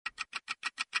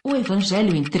O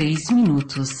Evangelho em 3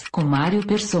 minutos, com Mário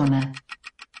Persona.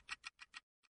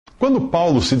 Quando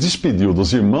Paulo se despediu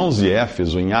dos irmãos de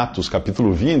Éfeso em Atos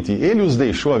capítulo 20, ele os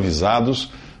deixou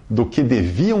avisados do que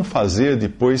deviam fazer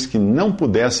depois que não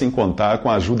pudessem contar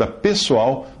com a ajuda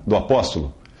pessoal do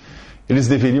apóstolo. Eles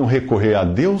deveriam recorrer a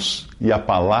Deus e à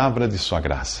palavra de sua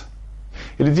graça.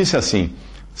 Ele disse assim: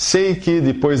 sei que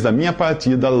depois da minha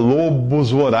partida, lobos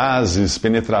vorazes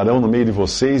penetrarão no meio de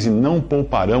vocês e não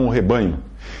pouparão o rebanho.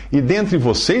 E dentre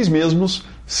vocês mesmos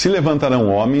se levantarão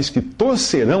homens que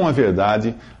torcerão a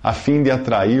verdade a fim de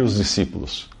atrair os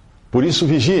discípulos. Por isso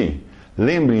vigiem,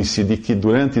 lembrem-se de que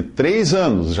durante 3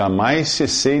 anos jamais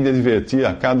cessei de advertir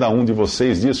a cada um de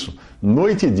vocês disso,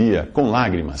 noite e dia, com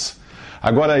lágrimas.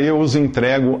 Agora eu os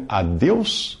entrego a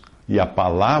Deus e à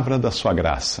palavra da sua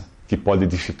graça, que pode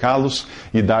edificá-los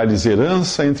e dar-lhes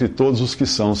herança entre todos os que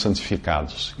são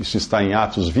santificados. Isso está em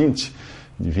Atos 20,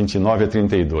 de 29 a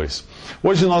 32.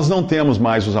 Hoje nós não temos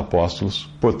mais os apóstolos,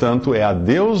 portanto é a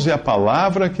Deus e a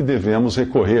palavra que devemos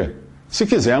recorrer, se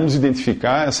quisermos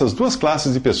identificar essas 2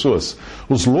 classes de pessoas,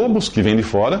 os lobos que vêm de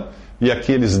fora e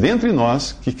aqueles dentre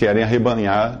nós que querem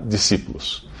arrebanhar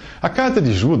discípulos. A carta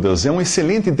de Judas é um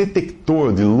excelente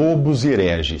detector de lobos e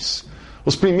hereges.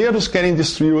 Os primeiros querem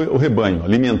destruir o rebanho,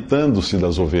 alimentando-se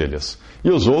das ovelhas, e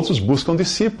os outros buscam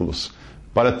discípulos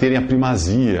para terem a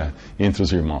primazia entre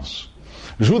os irmãos.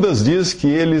 Judas diz que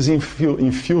eles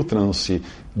infiltram-se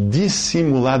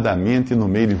dissimuladamente no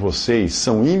meio de vocês,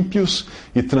 são ímpios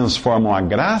e transformam a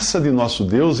graça de nosso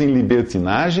Deus em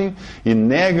libertinagem e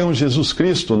negam Jesus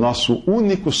Cristo, nosso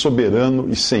único soberano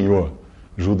e Senhor.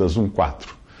 Judas 1,4.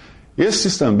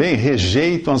 Estes também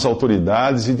rejeitam as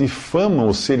autoridades e difamam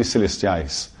os seres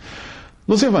celestiais.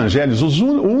 Nos evangelhos,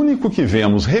 o único que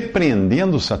vemos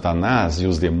repreendendo Satanás e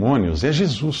os demônios é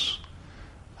Jesus.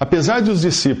 Apesar de os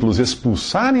discípulos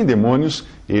expulsarem demônios,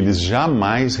 eles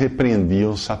jamais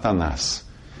repreendiam Satanás.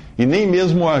 E nem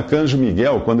mesmo o arcanjo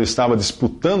Miguel, quando estava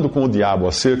disputando com o diabo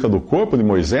acerca do corpo de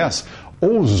Moisés,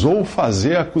 ousou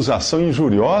fazer acusação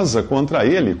injuriosa contra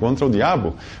ele, contra o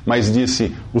diabo, mas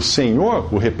disse: o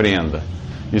Senhor o repreenda.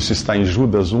 Isso está em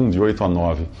Judas 1, de 8 a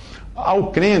 9. Ao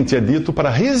crente é dito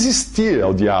para resistir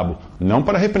ao diabo, não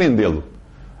para repreendê-lo.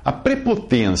 A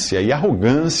prepotência e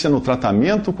arrogância no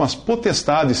tratamento com as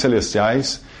potestades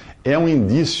celestiais é um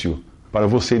indício para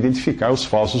você identificar os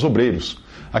falsos obreiros,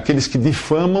 aqueles que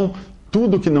difamam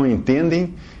tudo que não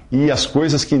entendem e as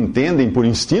coisas que entendem por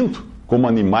instinto, como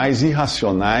animais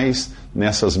irracionais,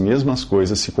 nessas mesmas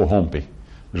coisas se corrompem.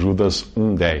 Judas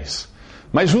 1,10.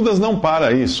 Mas Judas não para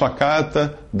aí, sua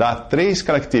carta dá 3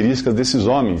 características desses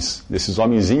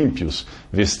homens ímpios,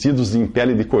 vestidos em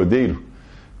pele de cordeiro.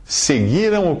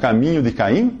 Seguiram o caminho de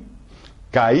Caim,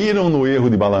 caíram no erro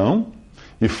de Balaão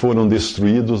e foram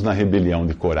destruídos na rebelião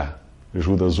de Corá.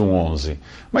 Judas 1,11.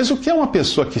 Mas o que é uma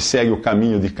pessoa que segue o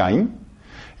caminho de Caim?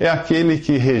 É aquele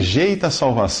que rejeita a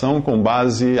salvação com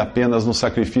base apenas no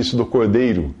sacrifício do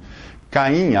cordeiro.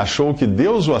 Caim achou que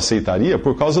Deus o aceitaria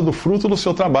por causa do fruto do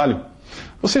seu trabalho.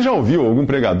 Você já ouviu algum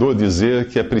pregador dizer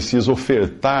que é preciso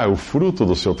ofertar o fruto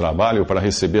do seu trabalho para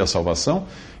receber a salvação?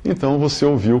 Então você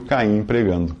ouviu Caim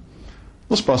pregando.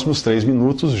 Nos próximos 3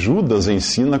 minutos, Judas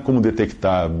ensina como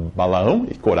detectar Balaão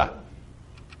e Corá.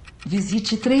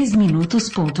 Visite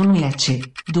 3minutos.net.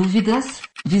 Dúvidas?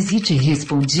 Visite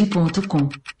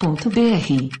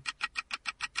respondi.com.br.